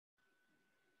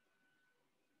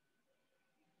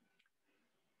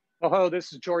Hello,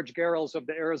 this is George Garrels of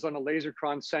the Arizona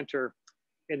Laserchron Center.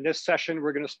 In this session,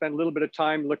 we're going to spend a little bit of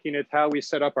time looking at how we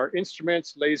set up our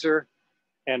instruments, laser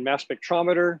and mass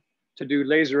spectrometer to do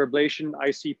laser ablation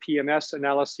ICP-MS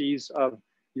analyses of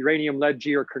uranium lead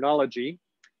geochronology.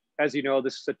 As you know,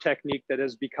 this is a technique that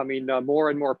is becoming more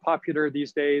and more popular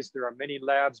these days. There are many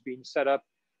labs being set up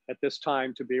at this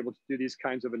time to be able to do these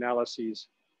kinds of analyses.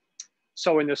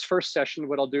 So in this first session,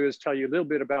 what I'll do is tell you a little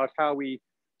bit about how we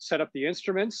set up the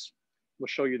instruments. We'll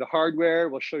show you the hardware,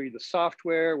 we'll show you the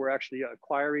software. We're actually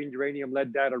acquiring uranium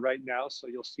lead data right now, so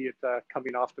you'll see it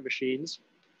coming off the machines.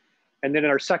 And then in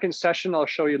our second session, I'll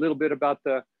show you a little bit about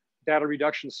the data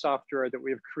reduction software that we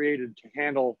have created to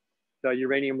handle the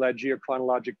uranium lead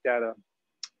geochronologic data.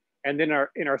 And then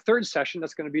in our third session,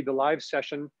 that's going to be the live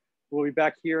session. We'll be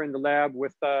back here in the lab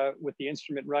with the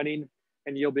instrument running,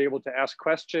 and you'll be able to ask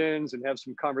questions and have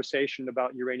some conversation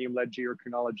about uranium lead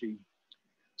geochronology.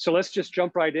 So let's just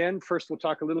jump right in. First, we'll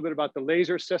talk a little bit about the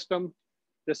laser system.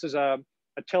 This is a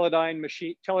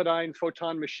Teledyne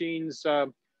Photon Machines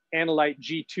Analyte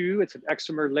G2. It's an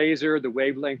excimer laser. The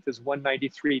wavelength is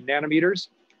 193 nanometers.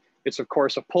 It's of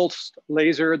course a pulsed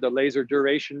laser. The laser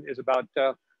duration is about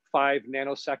 5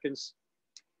 nanoseconds.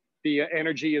 The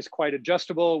energy is quite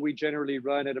adjustable. We generally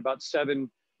run at about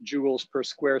 7 joules per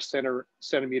square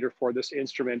centimeter for this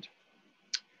instrument.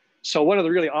 So one of the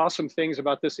really awesome things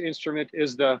about this instrument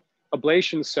is the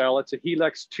ablation cell. It's a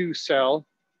Helix 2 cell.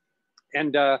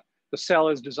 And the cell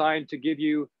is designed to give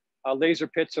you laser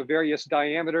pits of various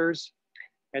diameters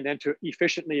and then to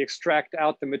efficiently extract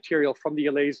out the material from the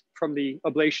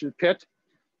ablation pit.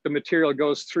 The material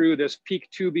goes through this peak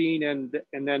tubing and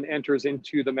then enters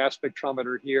into the mass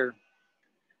spectrometer here.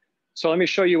 So let me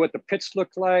show you what the pits look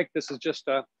like. This is just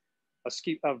a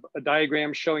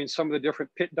diagram showing some of the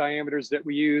different pit diameters that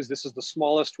we use. This is the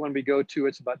smallest one we go to.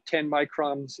 It's about 10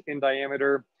 microns in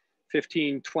diameter,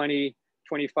 15, 20,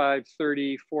 25,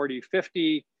 30, 40,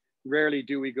 50. Rarely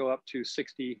do we go up to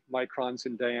 60 microns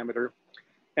in diameter.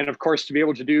 And of course, to be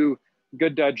able to do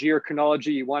good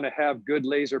geochronology, you want to have good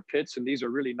laser pits. And these are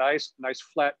really nice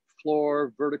flat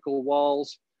floor, vertical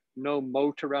walls, no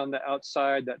moat around the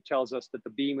outside. That tells us that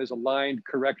the beam is aligned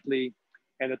correctly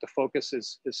and that the focus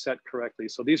is set correctly.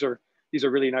 So these are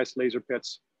really nice laser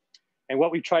pits. And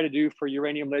what we try to do for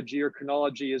uranium lead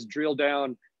geochronology is drill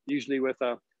down usually with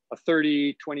a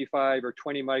 30, 25, or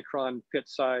 20 micron pit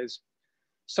size,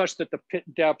 such that the pit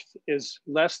depth is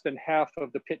less than half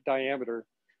of the pit diameter.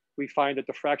 We find that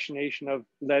the fractionation of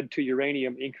lead to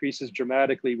uranium increases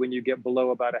dramatically when you get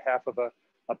below about a half of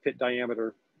a pit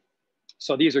diameter.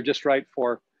 So these are just right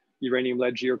for uranium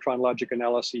lead geochronologic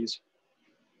analyses.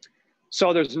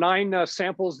 So there's 9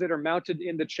 samples that are mounted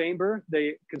in the chamber.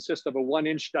 They consist of a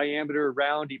 1-inch diameter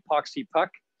round epoxy puck.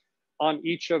 On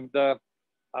each of the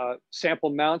sample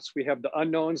mounts, we have the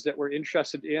unknowns that we're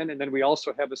interested in, and then we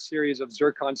also have a series of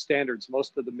zircon standards.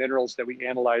 Most of the minerals that we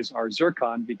analyze are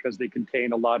zircon because they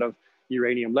contain a lot of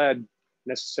uranium lead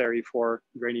necessary for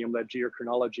uranium lead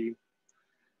geochronology.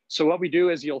 So what we do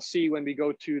is you'll see when we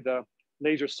go to the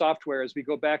laser software is we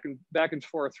go back and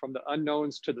forth from the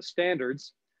unknowns to the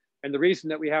standards. And the reason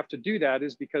that we have to do that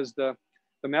is because the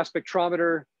mass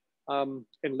spectrometer and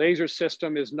laser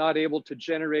system is not able to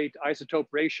generate isotope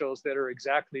ratios that are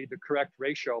exactly the correct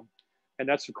ratio. And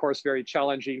that's of course very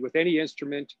challenging with any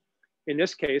instrument. In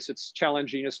this case, it's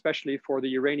challenging, especially for the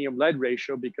uranium lead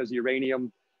ratio, because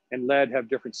uranium and lead have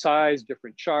different size,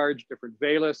 different charge, different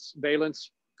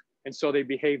valence. And so they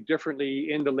behave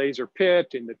differently in the laser pit,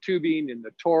 in the tubing, in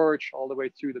the torch, all the way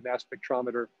through the mass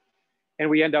spectrometer. And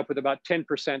we end up with about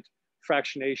 10%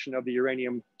 fractionation of the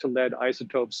uranium to lead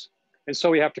isotopes. And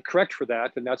so we have to correct for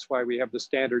that. And that's why we have the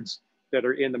standards that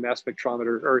are in the mass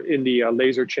spectrometer or in the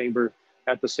laser chamber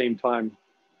at the same time.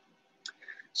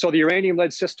 So the uranium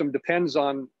lead system depends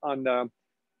on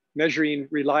measuring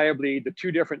reliably the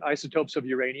 2 different isotopes of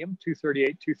uranium,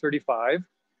 238, 235.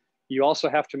 You also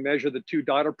have to measure the 2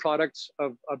 daughter products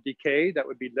of decay. That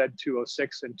would be lead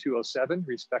 206 and 207,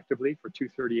 respectively, for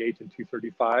 238 and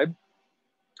 235.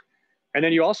 And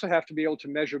then you also have to be able to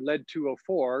measure lead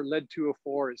 204. Lead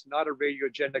 204 is not a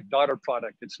radiogenic daughter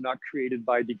product. It's not created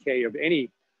by decay of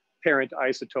any parent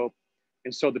isotope.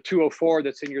 And so the 204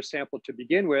 that's in your sample to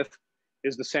begin with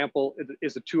is the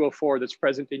 204 that's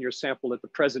present in your sample at the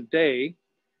present day.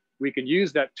 We can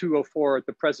use that 204 at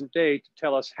the present day to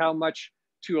tell us how much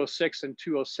 206 and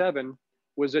 207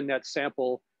 was in that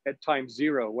sample at time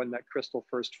 0 when that crystal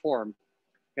first formed.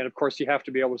 And of course, you have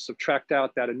to be able to subtract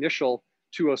out that initial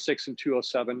 206 and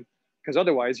 207, because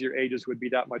otherwise your ages would be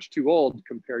that much too old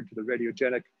compared to the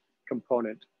radiogenic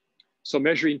component. So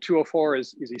measuring 204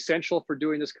 is essential for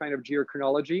doing this kind of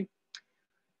geochronology.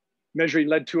 Measuring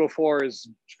lead-204 is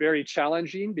very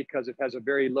challenging because it has a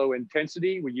very low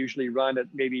intensity. We usually run at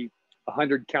maybe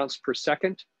 100 counts per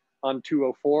second on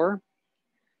 204.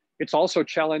 It's also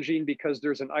challenging because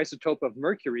there's an isotope of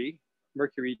mercury.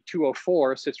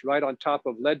 Mercury-204 sits right on top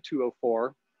of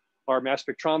lead-204. Our mass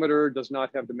spectrometer does not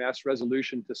have the mass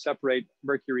resolution to separate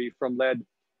mercury from lead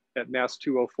at mass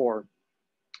 204.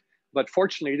 But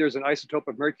fortunately, there's an isotope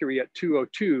of mercury at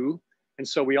 202. And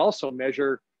so we also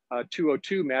measure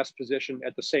 202 mass position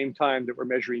at the same time that we're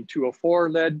measuring 204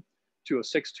 lead,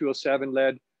 206, 207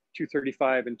 lead,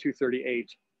 235, and 238.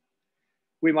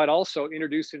 We might also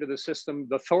introduce into the system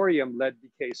the thorium lead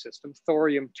decay system.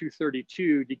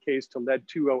 Thorium-232 decays to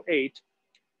lead-208.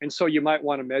 And so you might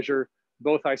want to measure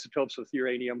both isotopes of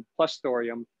uranium plus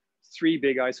thorium, 3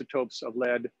 big isotopes of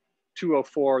lead,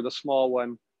 204, the small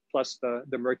one, plus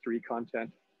the mercury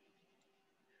content.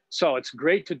 So it's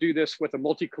great to do this with a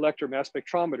multi-collector mass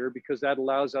spectrometer because that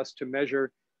allows us to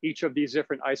measure each of these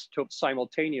different isotopes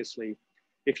simultaneously.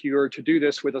 If you were to do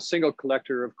this with a single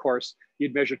collector, of course,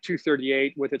 you'd measure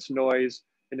 238 with its noise,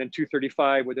 and then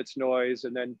 235 with its noise,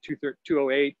 and then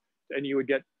 208, and you would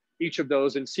get each of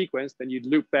those in sequence. Then you'd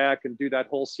loop back and do that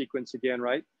whole sequence again,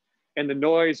 right? And the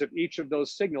noise of each of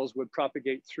those signals would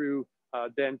propagate through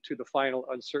then to the final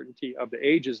uncertainty of the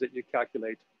ages that you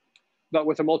calculate. But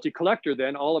with a multi-collector,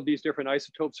 then all of these different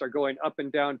isotopes are going up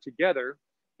and down together.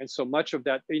 And so much of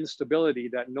that instability,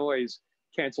 that noise,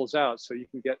 cancels out. So you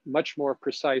can get much more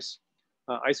precise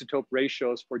isotope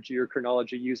ratios for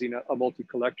geochronology using a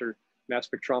multi-collector mass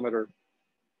spectrometer.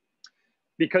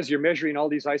 Because you're measuring all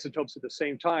these isotopes at the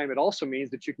same time, it also means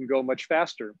that you can go much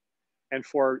faster. And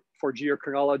for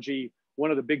geochronology,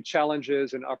 one of the big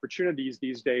challenges and opportunities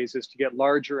these days is to get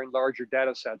larger and larger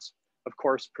data sets. Of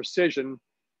course, precision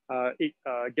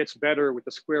gets better with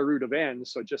the square root of n.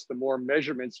 So just the more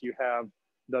measurements you have,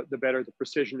 the better the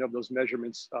precision of those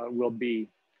measurements will be.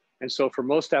 And so for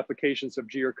most applications of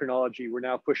geochronology, we're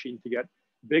now pushing to get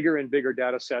bigger and bigger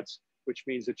data sets, which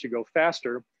means that you go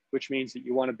faster, which means that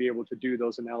you want to be able to do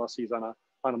those analyses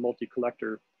on a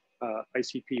multi-collector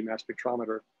ICP mass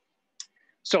spectrometer.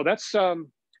 So that's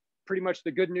pretty much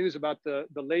the good news about the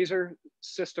laser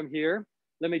system here.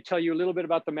 Let me tell you a little bit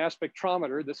about the mass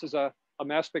spectrometer. This is a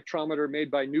mass spectrometer made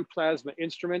by New Plasma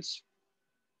Instruments.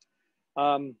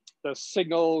 The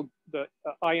signal, the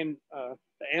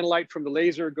analyte from the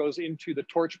laser goes into the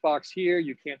torch box here.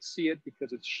 You can't see it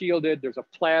because it's shielded. There's a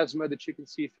plasma that you can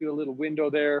see through a little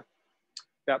window there.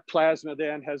 That plasma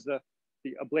then has the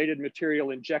ablated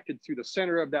material injected through the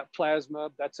center of that plasma.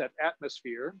 That's at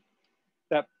atmosphere.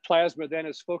 That plasma then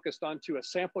is focused onto a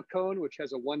sample cone, which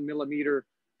has a 1 millimeter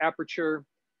aperture,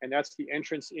 and that's the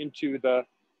entrance into the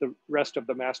rest of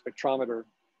the mass spectrometer.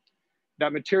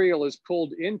 That material is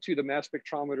pulled into the mass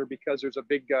spectrometer because there's a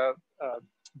big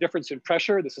difference in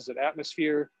pressure. This is at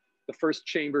atmosphere. The first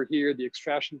chamber here, the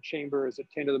extraction chamber, is at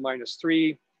 10 to the minus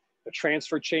 3. The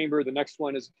transfer chamber, the next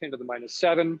one, is at 10 to the minus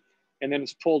 7. And then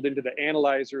it's pulled into the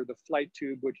analyzer, the flight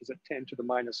tube, which is at 10 to the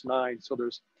minus 9. So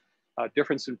there's a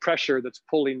difference in pressure that's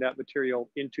pulling that material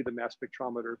into the mass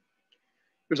spectrometer.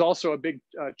 There's also a big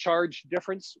charge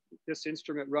difference. This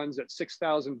instrument runs at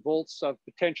 6,000 volts of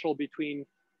potential between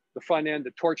the front end,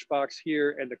 the torch box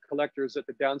here, and the collectors at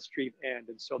the downstream end.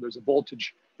 And so there's a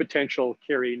voltage potential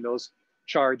carrying those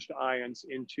charged ions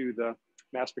into the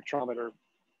mass spectrometer.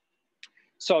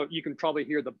 So you can probably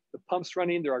hear the pumps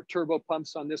running. There are turbo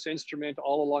pumps on this instrument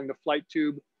all along the flight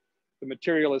tube. The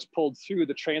material is pulled through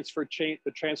the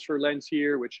transfer lens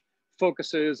here, which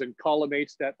focuses and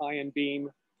collimates that ion beam.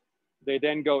 They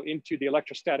then go into the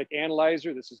electrostatic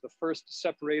analyzer. This is the first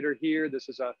separator here. This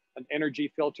is an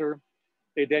energy filter.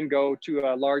 They then go to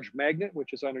a large magnet,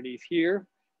 which is underneath here.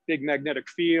 Big magnetic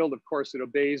field. Of course, it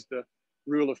obeys the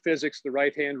rule of physics, the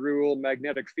right-hand rule,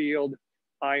 magnetic field.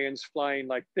 Ions flying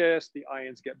like this. The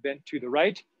ions get bent to the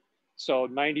right. So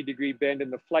 90-degree bend in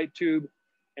the flight tube.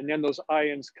 And then those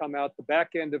ions come out the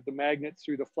back end of the magnet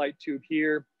through the flight tube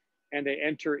here, and they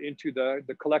enter into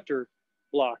the collector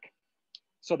block.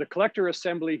 So the collector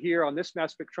assembly here on this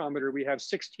mass spectrometer, we have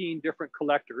 16 different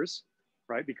collectors,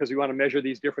 right? Because we want to measure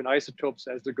these different isotopes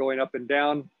as they're going up and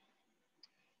down.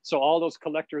 So all those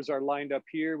collectors are lined up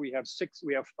here. We have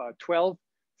 12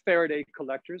 Faraday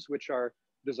collectors, which are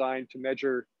designed to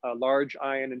measure large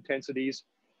ion intensities.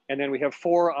 And then we have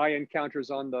 4 ion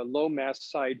counters on the low mass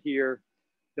side here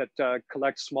that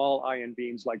collect small ion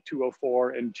beams like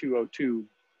 204 and 202.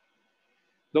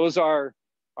 Those are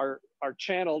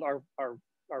channeled,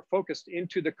 are focused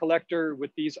into the collector with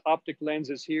these optic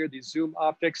lenses here, these zoom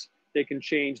optics. They can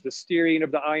change the steering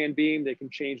of the ion beam. They can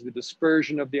change the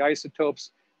dispersion of the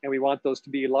isotopes. And we want those to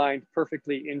be aligned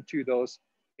perfectly into those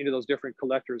those different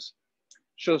collectors.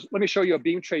 Let me show you a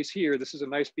beam trace here. This is a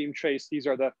nice beam trace. These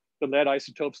are the lead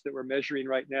isotopes that we're measuring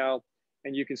right now.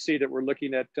 And you can see that we're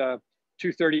looking at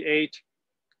 238,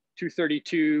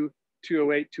 232,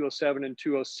 208, 207, and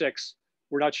 206.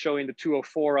 We're not showing the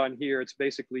 204 on here. It's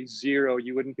basically 0.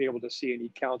 You wouldn't be able to see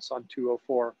any counts on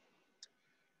 204.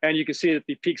 And you can see that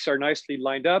the peaks are nicely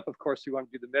lined up. Of course, we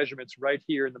want to do the measurements right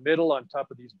here in the middle on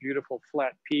top of these beautiful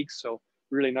flat peaks. So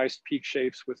really nice peak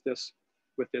shapes with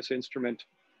this instrument.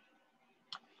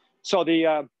 So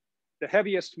the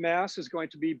heaviest mass is going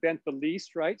to be bent the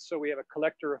least, right? So we have a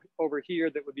collector over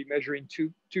here that would be measuring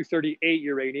 238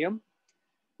 uranium.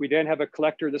 We then have a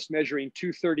collector that's measuring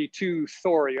 232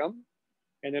 thorium.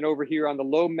 And then over here on the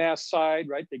low mass side,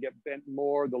 right, they get bent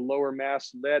more. The lower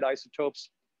mass lead isotopes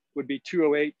would be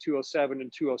 208, 207,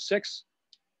 and 206.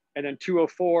 And then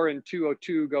 204 and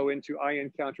 202 go into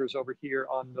ion counters over here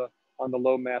on the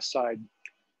low mass side.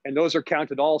 And those are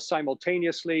counted all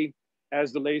simultaneously.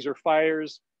 As the laser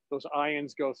fires, those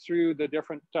ions go through the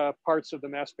different parts of the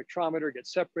mass spectrometer, get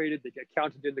separated, they get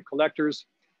counted into collectors.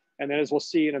 And then as we'll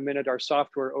see in a minute, our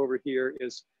software over here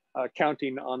is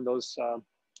counting on those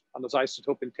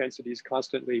isotope intensities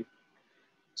constantly.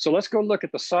 So let's go look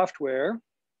at the software.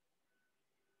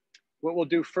 What we'll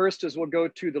do first is we'll go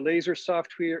to the laser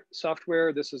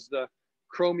software. This is the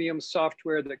Chromium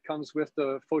software that comes with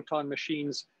the Photon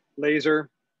Machines laser.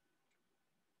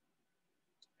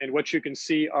 And what you can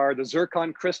see are the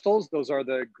zircon crystals. Those are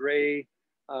the gray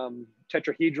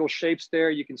tetrahedral shapes there.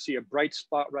 You can see a bright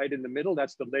spot right in the middle.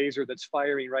 That's the laser that's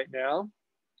firing right now.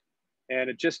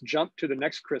 And it just jumped to the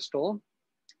next crystal.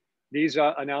 These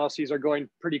analyses are going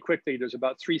pretty quickly. There's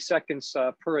about 3 seconds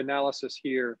per analysis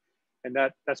here. And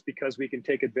that's because we can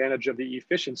take advantage of the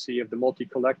efficiency of the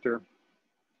multi-collector.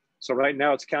 So right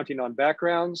now it's counting on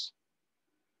backgrounds.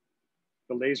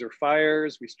 The laser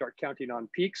fires. We start counting on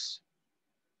peaks.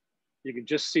 You can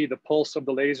just see the pulse of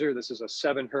the laser. This is a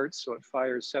 7 hertz, so it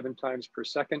fires 7 times per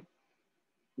second.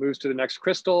 Moves to the next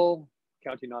crystal,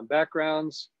 counting on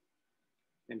backgrounds.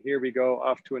 And here we go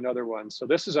off to another one. So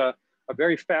this is a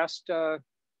very fast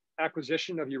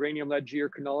acquisition of uranium lead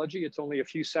geochronology. It's only a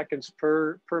few seconds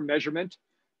per measurement.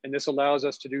 And this allows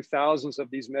us to do thousands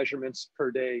of these measurements per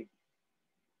day.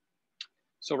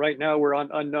 So right now we're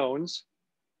on unknowns.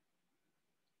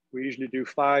 We usually do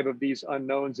 5 of these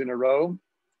unknowns in a row.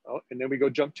 Oh, and then we go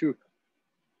jump to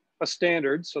a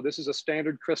standard. So this is a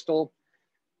standard crystal.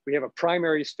 We have a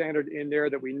primary standard in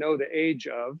there that we know the age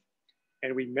of,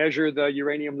 and we measure the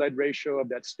uranium lead ratio of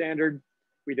that standard.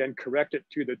 We then correct it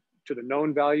to the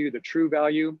known value, the true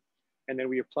value, and then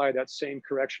we apply that same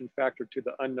correction factor to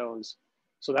the unknowns.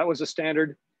 So that was a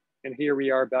standard, and here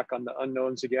we are back on the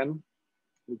unknowns again.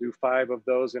 We'll do 5 of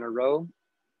those in a row.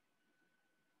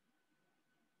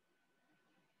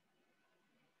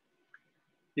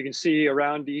 You can see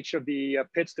around each of the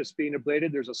pits that's being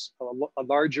ablated, there's a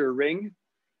larger ring.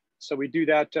 So we do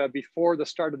that before the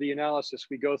start of the analysis.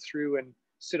 We go through and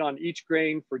sit on each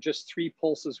grain for just 3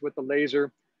 pulses with the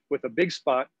laser with a big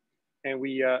spot, and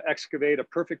we excavate a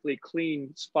perfectly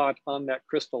clean spot on that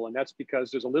crystal. And that's because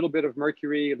there's a little bit of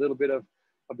mercury, a little bit of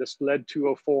this lead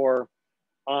 204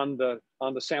 on the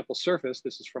sample surface.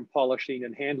 This is from polishing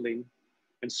and handling.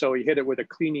 And so we hit it with a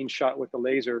cleaning shot with the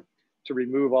laser to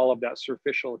remove all of that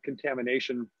superficial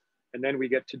contamination. And then we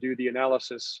get to do the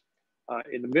analysis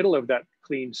in the middle of that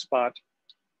clean spot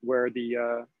where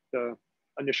the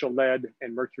initial lead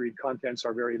and mercury contents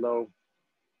are very low.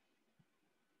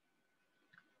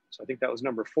 So I think that was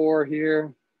number 4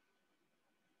 here.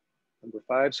 Number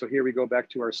 5, so here we go back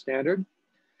to our standard.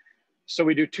 So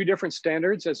we do 2 different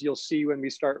standards, as you'll see when we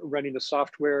start running the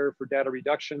software for data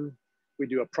reduction. We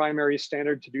do a primary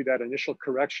standard to do that initial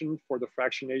correction for the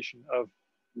fractionation of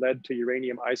lead to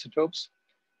uranium isotopes.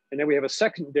 And then we have a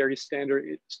secondary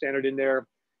standard in there,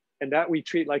 and that we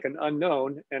treat like an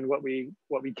unknown. And what we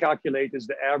calculate is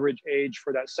the average age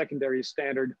for that secondary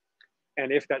standard.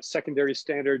 And if that secondary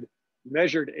standard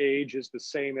measured age is the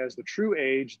same as the true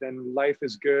age, then life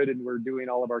is good and we're doing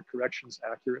all of our corrections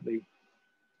accurately.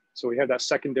 So we have that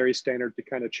secondary standard to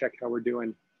kind of check how we're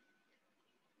doing.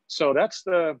 So that's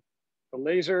the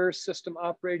laser system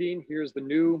operating. Here's the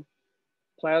new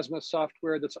plasma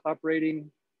software that's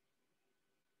operating.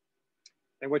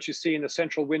 And what you see in the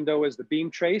central window is the beam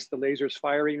trace. The laser's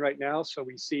firing right now. So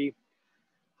we see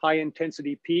high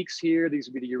intensity peaks here. These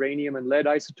would be the uranium and lead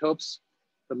isotopes.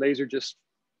 The laser just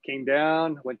came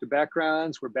down, went to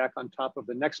backgrounds. We're back on top of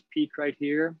the next peak right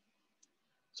here.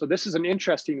 So this is an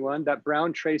interesting one. That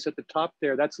brown trace at the top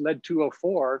there, that's lead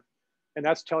 204. And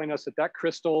that's telling us that that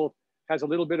crystal has a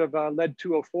little bit of lead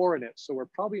 204 in it. So we're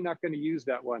probably not going to use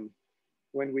that one.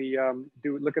 when we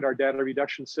look at our data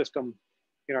reduction system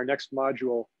in our next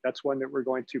module. That's one that we're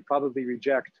going to probably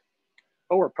reject.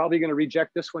 Oh, we're probably going to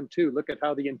reject this one too. Look at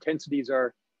how the intensities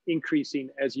are increasing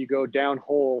as you go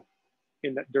downhole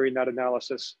during that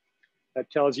analysis. That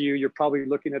tells you you're probably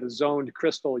looking at a zoned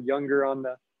crystal, younger on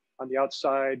the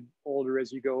outside, older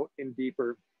as you go in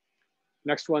deeper.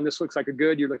 Next one, this looks like a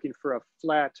good. You're looking for a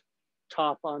flat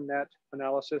top on that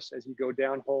analysis as you go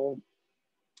downhole.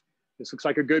 This looks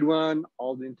like a good one.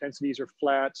 All the intensities are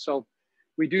flat. So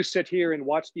we do sit here and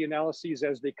watch the analyses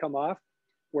as they come off.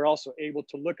 We're also able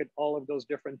to look at all of those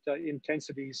different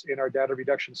intensities in our data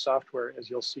reduction software, as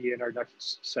you'll see in our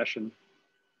next session.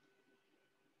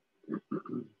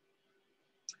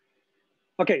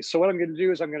 Okay, so what I'm going to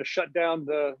do is I'm going to shut down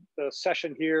the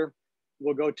session here.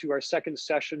 We'll go to our second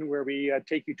session where we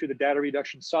take you to the data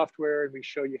reduction software and we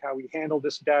show you how we handle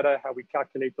this data, how we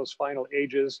calculate those final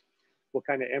ages. We'll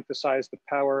kind of emphasize the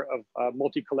power of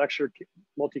multi-collector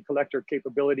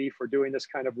capability for doing this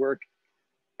kind of work.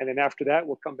 And then after that,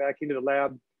 we'll come back into the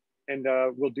lab and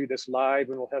we'll do this live,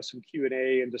 and we'll have some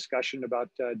Q&A and discussion about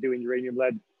doing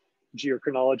uranium-lead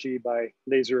geochronology by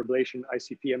laser ablation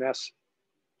ICP-MS.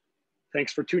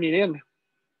 Thanks for tuning in.